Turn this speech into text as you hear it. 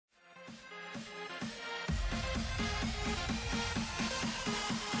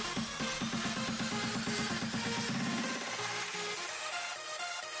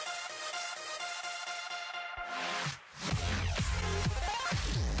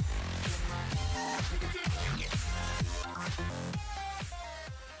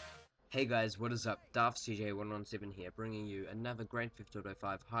Hey guys, what is up? DarthCJ117 here, bringing you another Grand Theft Auto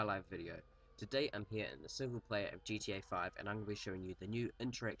 5 highlight video. Today I'm here in the single player of GTA 5 and I'm going to be showing you the new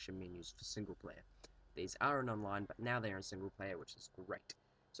interaction menus for single player. These aren't online, but now they are in single player, which is great.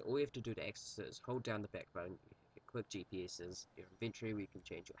 So all you have to do to access it is hold down the back button, you can click GPS's, your inventory where you can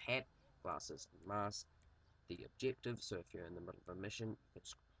change your hat, glasses and mask, the objective, so if you're in the middle of a mission, you can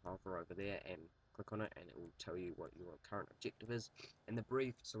just hover over there and click on it and it will tell you what your current objective is, and the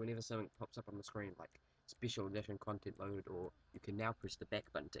brief, so whenever something pops up on the screen like special edition content loaded, or you can now press the back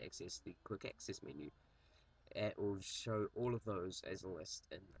button to access the quick access menu, it will show all of those as a list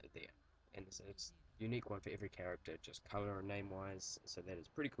in there, and it's a unique one for every character, just color and name wise, so that is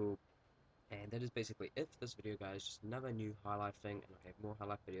pretty cool. And that is basically it for this video, guys. Just another new highlight thing, and I have more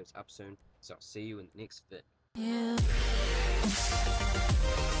highlight videos up soon, so I'll see you in the next vid.